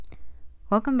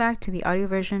Welcome back to the audio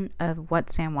version of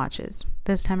WhatSamWatches.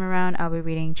 This time around, I'll be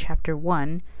reading Chapter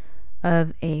 1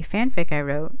 of a fanfic I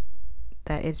wrote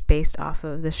that is based off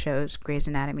of the shows Grey's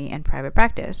Anatomy and Private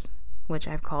Practice, which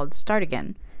I've called Start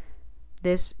Again.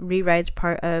 This rewrites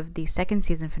part of the second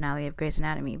season finale of Grey's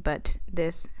Anatomy, but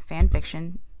this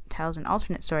fanfiction tells an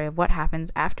alternate story of what happens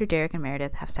after Derek and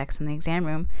Meredith have sex in the exam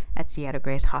room at Seattle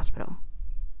Grace Hospital.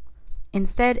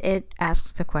 Instead, it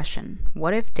asks the question,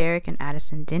 what if Derek and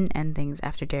Addison didn't end things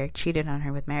after Derek cheated on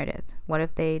her with Meredith? What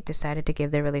if they decided to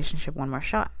give their relationship one more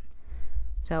shot?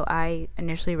 So I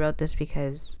initially wrote this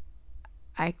because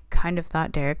I kind of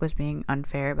thought Derek was being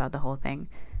unfair about the whole thing.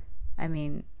 I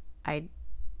mean, I'm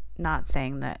not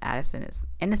saying that Addison is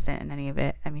innocent in any of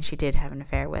it. I mean, she did have an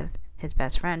affair with his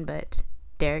best friend, but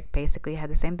Derek basically had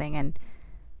the same thing, and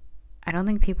I don't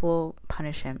think people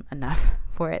punish him enough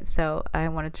for it, so I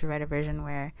wanted to write a version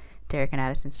where Derek and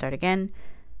Addison start again,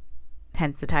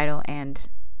 hence the title, and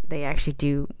they actually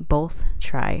do both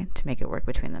try to make it work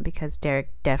between them, because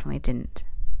Derek definitely didn't.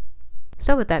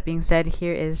 So with that being said,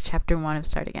 here is Chapter 1 of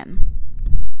Start Again.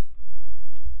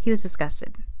 He was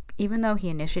disgusted. Even though he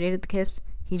initiated the kiss,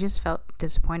 he just felt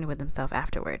disappointed with himself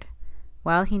afterward.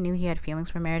 While he knew he had feelings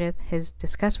for Meredith, his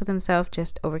disgust with himself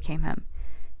just overcame him.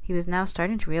 He was now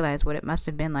starting to realize what it must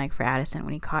have been like for Addison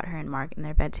when he caught her and Mark in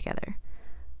their bed together.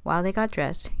 While they got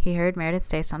dressed, he heard Meredith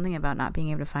say something about not being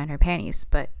able to find her panties,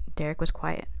 but Derek was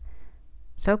quiet.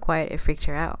 So quiet it freaked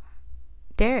her out.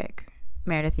 "Derek!"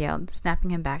 Meredith yelled,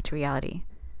 snapping him back to reality.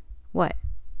 "What?"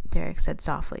 Derek said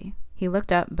softly. He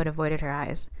looked up but avoided her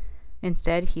eyes.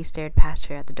 Instead, he stared past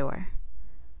her at the door.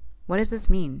 "What does this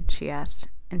mean?" she asked.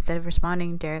 Instead of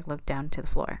responding, Derek looked down to the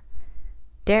floor.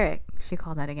 "Derek," she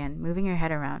called out again, moving her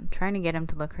head around, trying to get him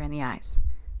to look her in the eyes.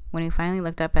 When he finally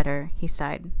looked up at her, he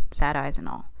sighed, sad eyes and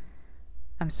all.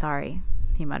 "I'm sorry,"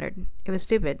 he muttered. It was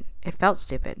stupid. It felt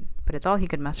stupid, but it's all he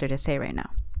could muster to say right now.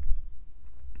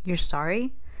 "You're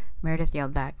sorry?" Meredith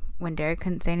yelled back. When Derek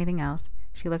couldn't say anything else,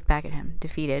 she looked back at him,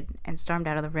 defeated, and stormed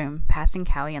out of the room, passing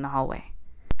Callie in the hallway.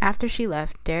 After she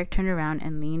left, Derek turned around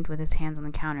and leaned with his hands on the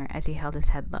counter as he held his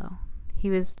head low. He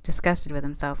was disgusted with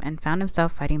himself and found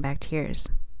himself fighting back tears.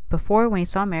 Before, when he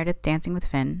saw Meredith dancing with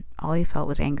Finn, all he felt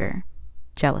was anger,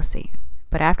 jealousy.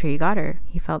 But after he got her,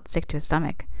 he felt sick to his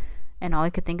stomach, and all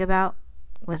he could think about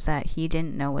was that he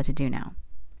didn't know what to do now.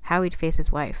 How he'd face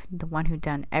his wife, the one who'd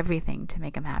done everything to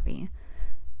make him happy.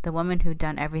 The woman who'd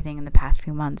done everything in the past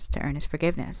few months to earn his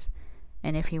forgiveness.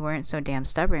 And if he weren't so damn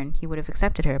stubborn, he would have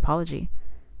accepted her apology.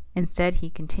 Instead, he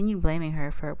continued blaming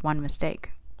her for one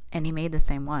mistake, and he made the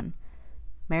same one.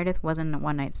 Meredith wasn't a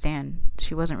one-night stand.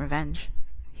 She wasn't revenge.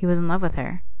 He was in love with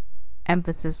her.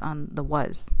 Emphasis on the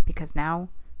was, because now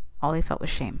all he felt was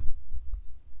shame.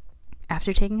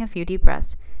 After taking a few deep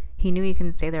breaths, he knew he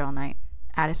couldn't stay there all night.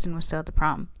 Addison was still at the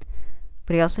prom.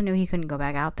 But he also knew he couldn't go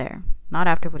back out there. Not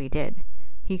after what he did.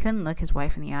 He couldn't look his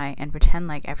wife in the eye and pretend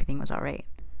like everything was alright.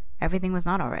 Everything was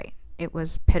not alright. It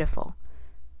was pitiful.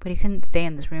 But he couldn't stay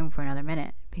in this room for another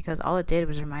minute, because all it did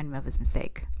was remind him of his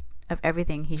mistake. Of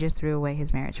everything he just threw away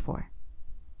his marriage for.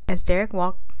 As Derek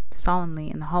walked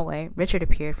solemnly in the hallway, Richard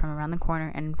appeared from around the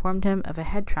corner and informed him of a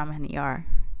head trauma in the ER.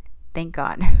 Thank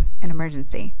God, an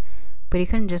emergency. But he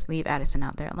couldn't just leave Addison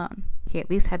out there alone. He at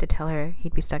least had to tell her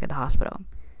he'd be stuck at the hospital.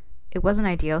 It wasn't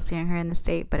ideal seeing her in this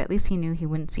state, but at least he knew he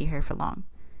wouldn't see her for long.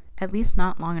 At least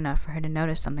not long enough for her to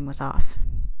notice something was off.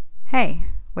 "Hey,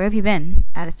 where have you been?"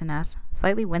 Addison asked,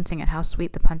 slightly wincing at how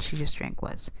sweet the punch she just drank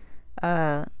was.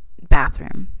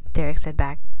 Bathroom," Derek said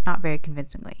back, not very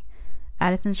convincingly.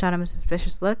 Addison shot him a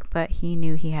suspicious look, but he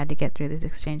knew he had to get through this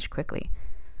exchange quickly.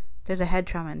 "There's a head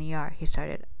trauma in the ER," he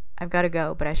started. "I've got to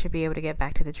go, but I should be able to get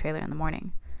back to the trailer in the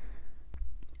morning."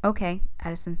 "Okay,"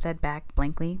 Addison said back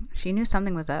blankly. She knew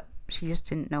something was up. She just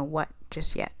didn't know what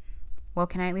just yet. "Well,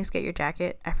 can I at least get your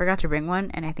jacket? I forgot to bring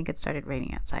one, and I think it started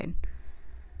raining outside."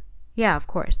 "Yeah, of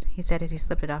course," he said as he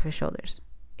slipped it off his shoulders.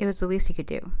 It was the least he could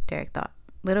do, Derek thought.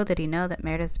 Little did he know that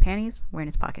Meredith's panties were in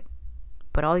his pocket.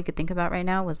 But all he could think about right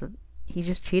now was that he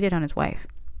just cheated on his wife.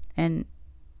 And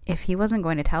if he wasn't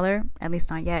going to tell her, at least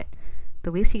not yet,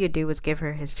 the least he could do was give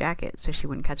her his jacket so she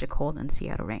wouldn't catch a cold in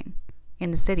Seattle rain.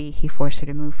 In the city, he forced her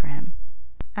to move for him.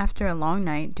 After a long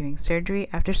night doing surgery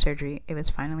after surgery, it was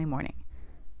finally morning.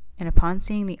 And upon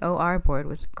seeing the OR board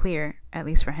was clear, at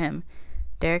least for him,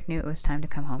 Derek knew it was time to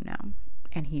come home now.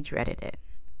 And he dreaded it.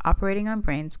 Operating on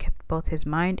brains kept both his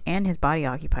mind and his body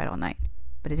occupied all night,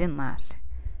 but it didn't last.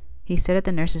 He stood at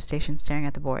the nurse's station staring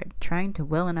at the board, trying to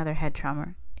will another head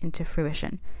trauma into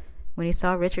fruition. When he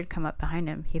saw Richard come up behind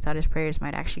him, he thought his prayers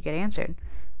might actually get answered.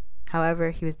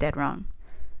 However, he was dead wrong.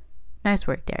 "Nice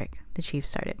work, Derek," the chief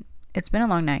started. "It's been a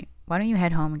long night. Why don't you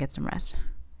head home and get some rest?"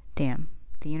 "Damn,"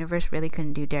 The universe really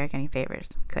couldn't do Derek any favors,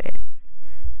 could it?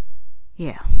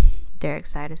 Yeah, Derek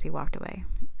sighed as he walked away.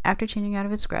 After changing out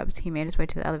of his scrubs, he made his way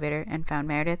to the elevator and found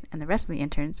Meredith and the rest of the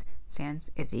interns,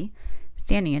 sans Izzy,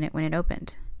 standing in it when it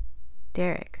opened.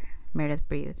 Derek, Meredith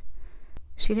breathed.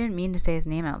 She didn't mean to say his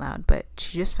name out loud, but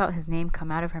she just felt his name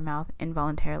come out of her mouth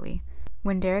involuntarily.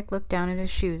 When Derek looked down at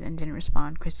his shoes and didn't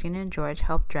respond, Christina and George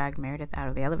helped drag Meredith out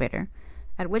of the elevator,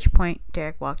 at which point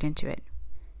Derek walked into it.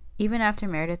 Even after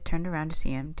Meredith turned around to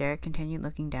see him, Derek continued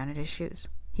looking down at his shoes.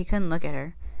 He couldn't look at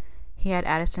her. He had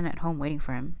Addison at home waiting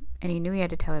for him, and he knew he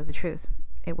had to tell her the truth.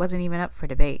 It wasn't even up for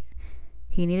debate.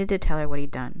 He needed to tell her what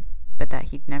he'd done, but that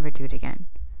he'd never do it again.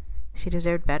 She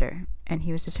deserved better, and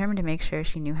he was determined to make sure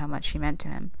she knew how much she meant to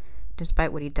him,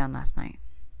 despite what he'd done last night.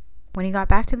 When he got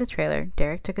back to the trailer,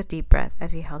 Derek took a deep breath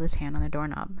as he held his hand on the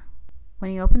doorknob. When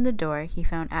he opened the door, he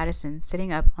found Addison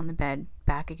sitting up on the bed,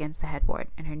 back against the headboard,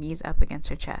 and her knees up against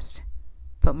her chest.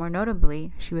 But more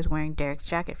notably, she was wearing Derek's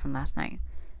jacket from last night,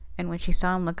 and when she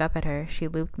saw him look up at her, she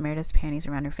looped Meredith's panties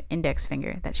around her index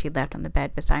finger that she'd left on the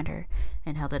bed beside her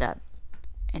and held it up,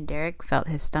 and Derek felt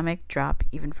his stomach drop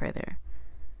even further.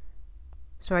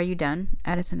 "So are you done?"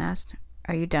 Addison asked.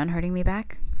 "Are you done hurting me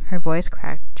back?" Her voice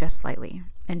cracked just slightly,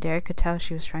 and Derek could tell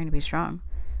she was trying to be strong,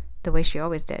 the way she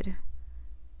always did.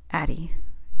 "Addie,"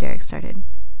 Derek started.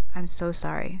 "I'm so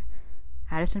sorry."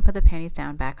 Addison put the panties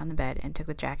down back on the bed and took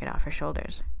the jacket off her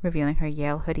shoulders, revealing her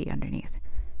Yale hoodie underneath.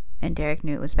 And Derek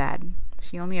knew it was bad.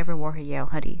 She only ever wore her Yale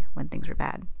hoodie when things were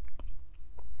bad.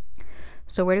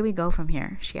 "So where do we go from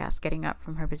here?" she asked, getting up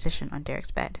from her position on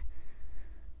Derek's bed.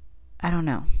 "I don't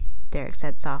know," Derek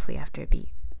said softly after a beat.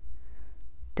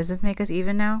 "Does this make us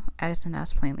even now?" Addison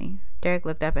asked plainly. Derek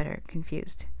looked up at her,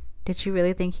 confused. Did she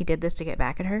really think he did this to get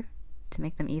back at her? To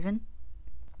make them even?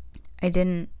 "I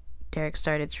didn't," Derek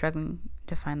started, struggling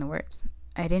to find the words.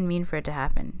 "I didn't mean for it to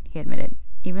happen," he admitted.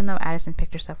 Even though Addison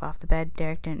picked herself off the bed,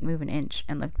 Derek didn't move an inch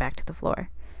and looked back to the floor.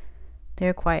 They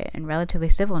were quiet and relatively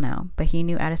civil now, but he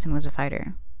knew Addison was a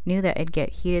fighter, knew that it'd get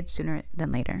heated sooner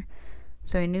than later,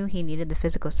 so he knew he needed the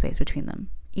physical space between them,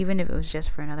 even if it was just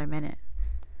for another minute.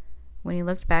 When he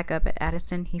looked back up at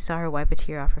Addison, he saw her wipe a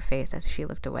tear off her face as she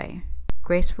looked away.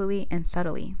 Gracefully and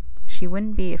subtly. She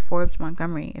wouldn't be a Forbes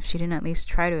Montgomery if she didn't at least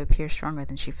try to appear stronger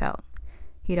than she felt.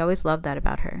 He'd always loved that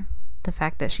about her, the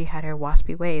fact that she had her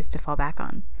waspy ways to fall back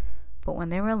on. But when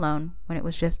they were alone, when it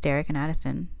was just Derek and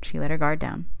Addison, she let her guard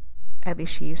down. At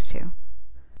least she used to.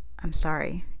 "I'm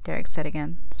sorry," Derek said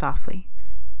again, softly.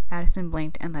 Addison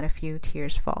blinked and let a few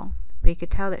tears fall, but he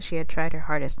could tell that she had tried her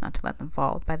hardest not to let them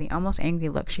fall by the almost angry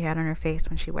look she had on her face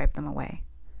when she wiped them away.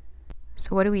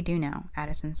 "So what do we do now?"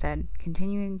 Addison said,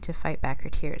 continuing to fight back her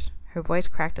tears. Her voice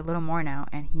cracked a little more now,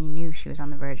 and he knew she was on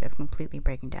the verge of completely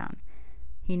breaking down.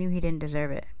 He knew he didn't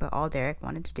deserve it, but all Derek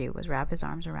wanted to do was wrap his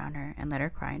arms around her and let her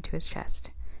cry into his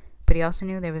chest. But he also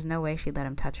knew there was no way she'd let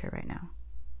him touch her right now.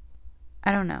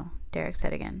 "I don't know," Derek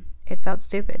said again. It felt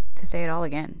stupid to say it all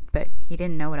again, but he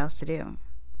didn't know what else to do,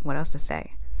 what else to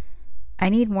say. "I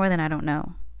need more than I don't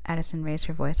know." Addison raised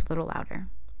her voice a little louder.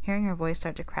 Hearing her voice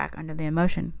start to crack under the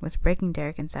emotion was breaking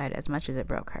Derek inside as much as it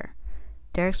broke her.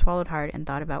 Derek swallowed hard and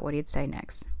thought about what he'd say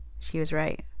next. She was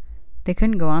right. They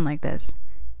couldn't go on like this.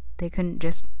 They couldn't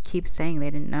just keep saying they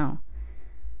didn't know.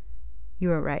 "You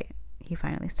were right," he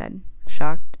finally said.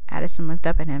 Shocked, Addison looked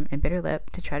up at him and bit her lip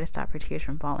to try to stop her tears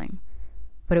from falling.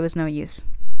 But it was no use.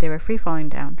 They were free falling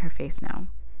down her face now,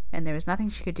 and there was nothing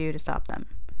she could do to stop them.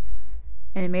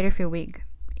 And it made her feel weak.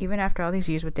 Even after all these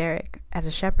years with Derek, as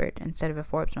a shepherd instead of a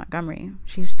Forbes Montgomery,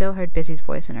 she still heard Busy's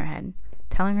voice in her head,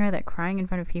 telling her that crying in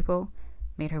front of people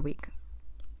made her weak.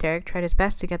 Derek tried his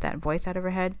best to get that voice out of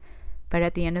her head, but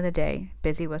at the end of the day,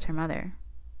 Busy was her mother,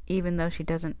 even though she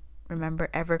doesn't remember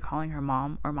ever calling her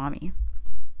mom or mommy.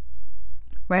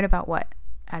 "Right about what?"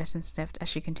 Addison sniffed as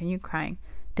she continued crying,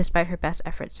 despite her best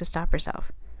efforts to stop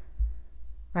herself.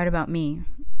 "Right about me,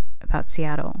 about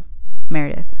Seattle,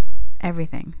 Meredith,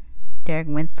 everything." Derek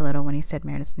winced a little when he said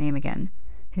Meredith's name again.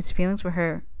 His feelings for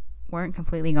her weren't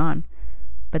completely gone,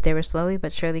 but they were slowly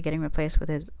but surely getting replaced with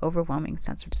his overwhelming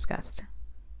sense of disgust.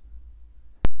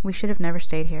 "We should have never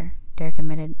stayed here," Derek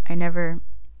admitted.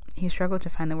 He struggled to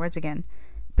find the words again,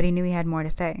 but he knew he had more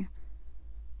to say.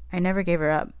 "I never gave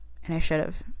her up, and I should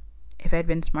have. If I'd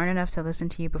been smart enough to listen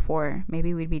to you before,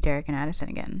 maybe we'd be Derek and Addison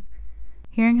again."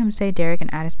 Hearing him say Derek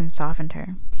and Addison softened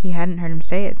her. He hadn't heard him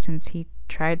say it since he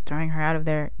tried throwing her out of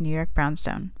their New York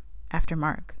brownstone, after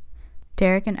Mark.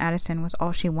 Derek and Addison was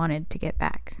all she wanted to get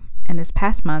back, and this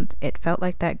past month it felt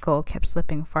like that goal kept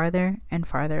slipping farther and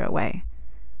farther away.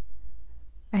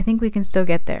 "I think we can still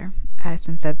get there,"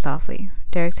 Addison said softly.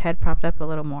 Derek's head propped up a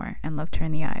little more and looked her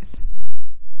in the eyes.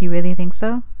 "You really think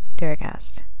so?" Derek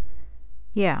asked.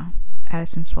 Yeah,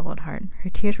 Addison swallowed hard. Her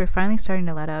tears were finally starting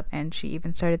to let up, and she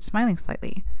even started smiling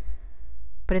slightly.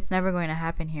 But it's never going to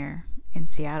happen here in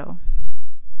Seattle.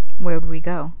 Where would we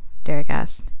go? Derek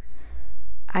asked.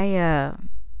 I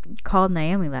called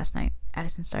Naomi last night,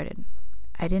 Addison started.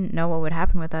 I didn't know what would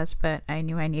happen with us, but I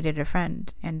knew I needed a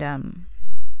friend, and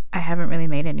I haven't really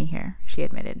made any here, she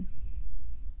admitted.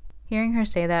 Hearing her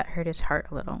say that hurt his heart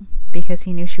a little, because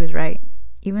he knew she was right.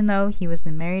 Even though he was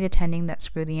the married attending that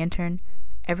screwed the intern,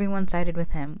 everyone sided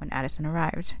with him when Addison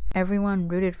arrived. Everyone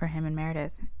rooted for him and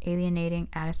Meredith, alienating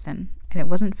Addison, and it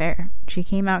wasn't fair. She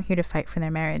came out here to fight for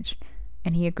their marriage,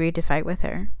 and he agreed to fight with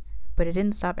her. But it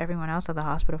didn't stop everyone else at the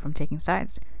hospital from taking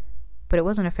sides. But it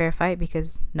wasn't a fair fight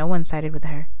because no one sided with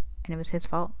her, and it was his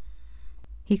fault.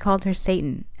 He called her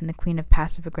Satan and the queen of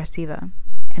passive-aggressiva,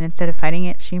 and instead of fighting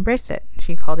it, she embraced it.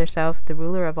 She called herself the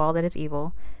ruler of all that is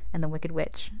evil and the wicked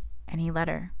witch, and he let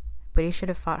her. But he should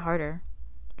have fought harder.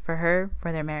 For her,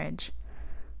 for their marriage.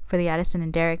 For the Addison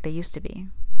and Derek they used to be.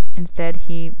 Instead,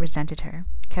 he resented her,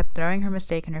 kept throwing her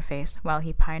mistake in her face while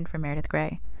he pined for Meredith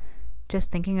Grey.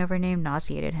 Just thinking of her name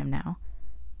nauseated him now,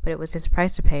 but it was his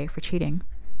price to pay for cheating.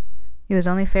 It was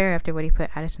only fair after what he put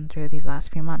Addison through these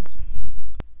last few months.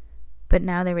 But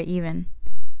now they were even.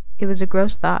 It was a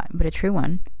gross thought, but a true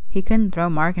one. He couldn't throw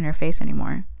Mark in her face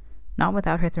anymore, not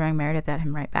without her throwing Meredith at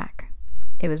him right back.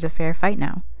 It was a fair fight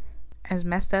now. As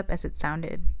messed up as it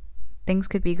sounded, things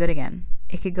could be good again.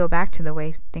 It could go back to the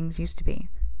way things used to be.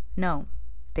 No,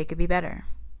 they could be better.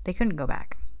 They couldn't go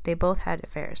back. They both had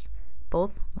affairs.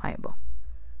 Both liable.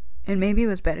 And maybe it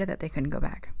was better that they couldn't go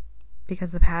back.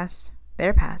 Because the past,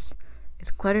 their past,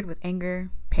 is cluttered with anger,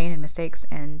 pain, and mistakes,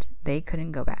 and they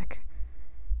couldn't go back.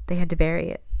 They had to bury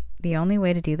it. The only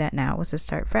way to do that now was to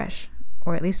start fresh,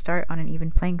 or at least start on an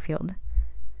even playing field.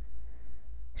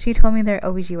 She told me their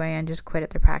OBGYN just quit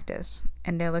at their practice,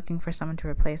 and they're looking for someone to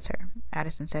replace her,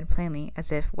 Addison said plainly,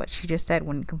 as if what she just said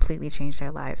wouldn't completely change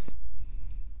their lives.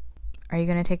 Are you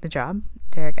going to take the job?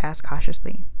 Derek asked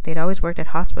cautiously. They'd always worked at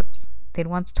hospitals. They'd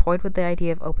once toyed with the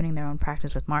idea of opening their own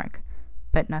practice with Mark,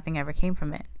 but nothing ever came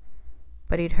from it.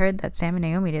 But he'd heard that Sam and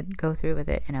Naomi did go through with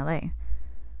it in LA.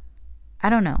 I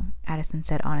don't know, Addison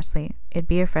said honestly. It'd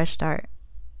be a fresh start.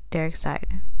 Derek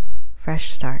sighed.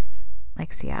 Fresh start,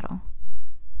 like Seattle.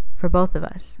 For both of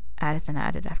us, Addison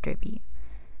added after a beat.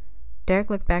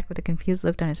 Derek looked back with a confused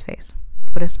look on his face,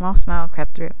 but a small smile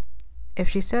crept through. If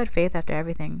she still had faith after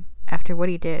everything, after what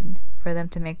he did, for them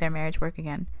to make their marriage work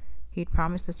again, he'd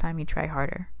promised this time he'd try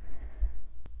harder.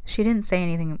 She didn't say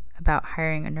anything about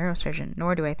hiring a neurosurgeon,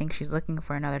 nor do I think she's looking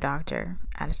for another doctor,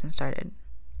 Addison started.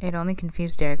 It only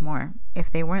confused Derek more. If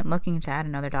they weren't looking to add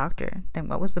another doctor, then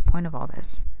what was the point of all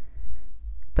this?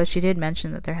 But she did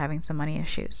mention that they're having some money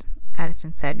issues,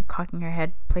 Addison said, cocking her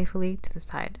head playfully to the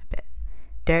side a bit.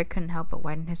 Derek couldn't help but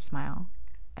widen his smile,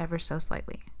 ever so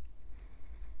slightly.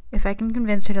 If I can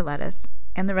convince her to let us,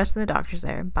 and the rest of the doctors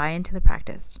there, buy into the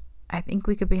practice, I think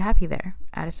we could be happy there,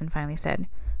 Addison finally said,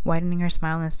 widening her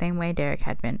smile in the same way Derek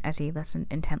had been as he listened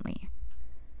intently.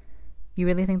 You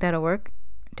really think that'll work?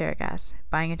 Derek asked.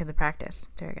 Buying into the practice,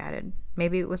 Derek added.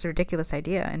 Maybe it was a ridiculous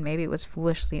idea, and maybe it was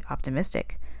foolishly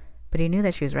optimistic, but he knew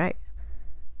that she was right.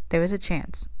 There was a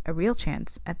chance, a real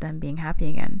chance, at them being happy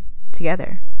again,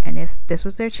 together, and if this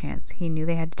was their chance, he knew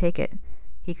they had to take it.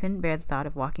 He couldn't bear the thought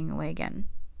of walking away again.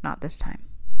 Not this time.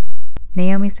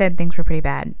 Naomi said things were pretty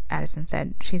bad, Addison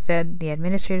said. She said the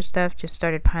administrative stuff just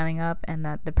started piling up and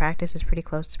that the practice is pretty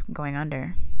close to going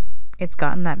under. It's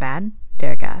gotten that bad?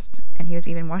 Derek asked, and he was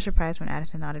even more surprised when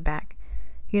Addison nodded back.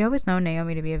 He'd always known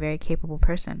Naomi to be a very capable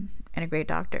person and a great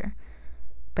doctor.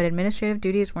 But administrative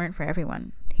duties weren't for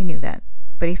everyone. He knew that.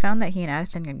 But he found that he and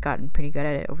Addison had gotten pretty good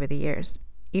at it over the years.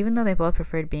 Even though they both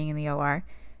preferred being in the OR,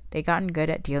 they'd gotten good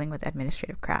at dealing with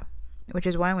administrative crap. Which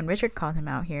is why when Richard called him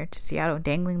out here to Seattle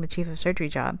dangling the chief of surgery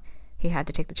job, he had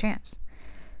to take the chance.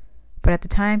 But at the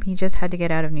time, he just had to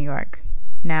get out of New York.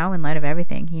 Now, in light of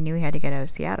everything, he knew he had to get out of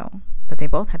Seattle. That they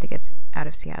both had to get out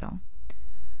of Seattle.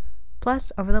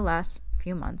 Plus, over the last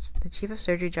few months, the chief of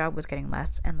surgery job was getting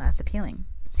less and less appealing.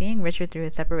 Seeing Richard through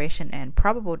his separation and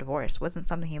probable divorce wasn't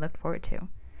something he looked forward to.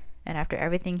 And after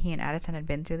everything he and Addison had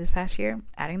been through this past year,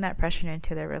 adding that pressure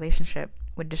into their relationship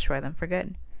would destroy them for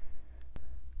good.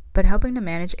 But helping to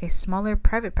manage a smaller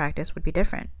private practice would be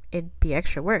different. It'd be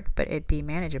extra work, but it'd be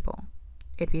manageable.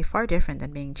 It'd be far different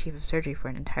than being chief of surgery for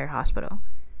an entire hospital.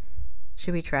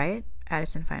 Should we try it?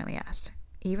 Addison finally asked.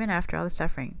 Even after all the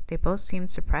suffering, they both seemed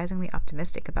surprisingly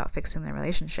optimistic about fixing their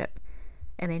relationship,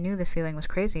 and they knew the feeling was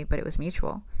crazy, but it was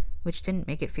mutual, which didn't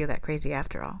make it feel that crazy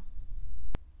after all.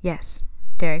 Yes,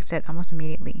 Derek said almost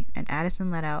immediately, and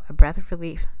Addison let out a breath of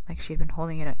relief like she'd been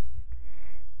holding it.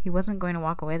 He wasn't going to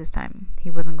walk away this time. He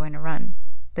wasn't going to run.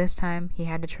 This time, he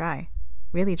had to try,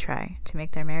 really try, to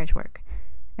make their marriage work.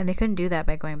 And they couldn't do that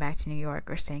by going back to New York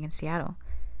or staying in Seattle.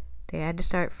 They had to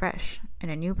start fresh, in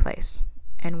a new place.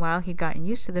 And while he'd gotten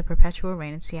used to the perpetual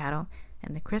rain in Seattle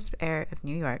and the crisp air of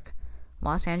New York,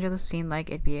 Los Angeles seemed like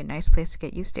it'd be a nice place to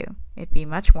get used to. It'd be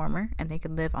much warmer, and they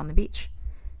could live on the beach.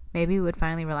 Maybe it would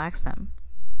finally relax them,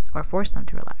 or force them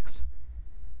to relax.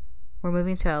 "We're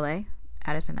moving to LA?"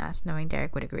 Addison asked, knowing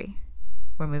Derek would agree.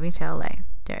 "We're moving to LA,"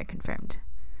 Derek confirmed.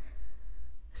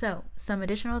 So, some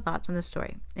additional thoughts on the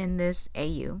story. In this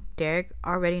AU, Derek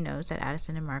already knows that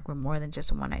Addison and Mark were more than just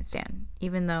a one-night stand,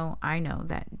 even though I know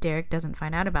that Derek doesn't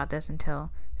find out about this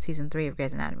until season 3 of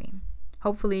Grey's Anatomy.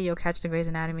 Hopefully, you'll catch the Grey's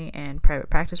Anatomy and private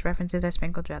practice references I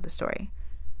sprinkled throughout the story.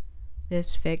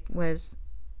 This fic was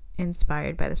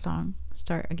inspired by the song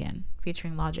Start Again,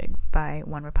 featuring Logic by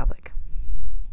One Republic.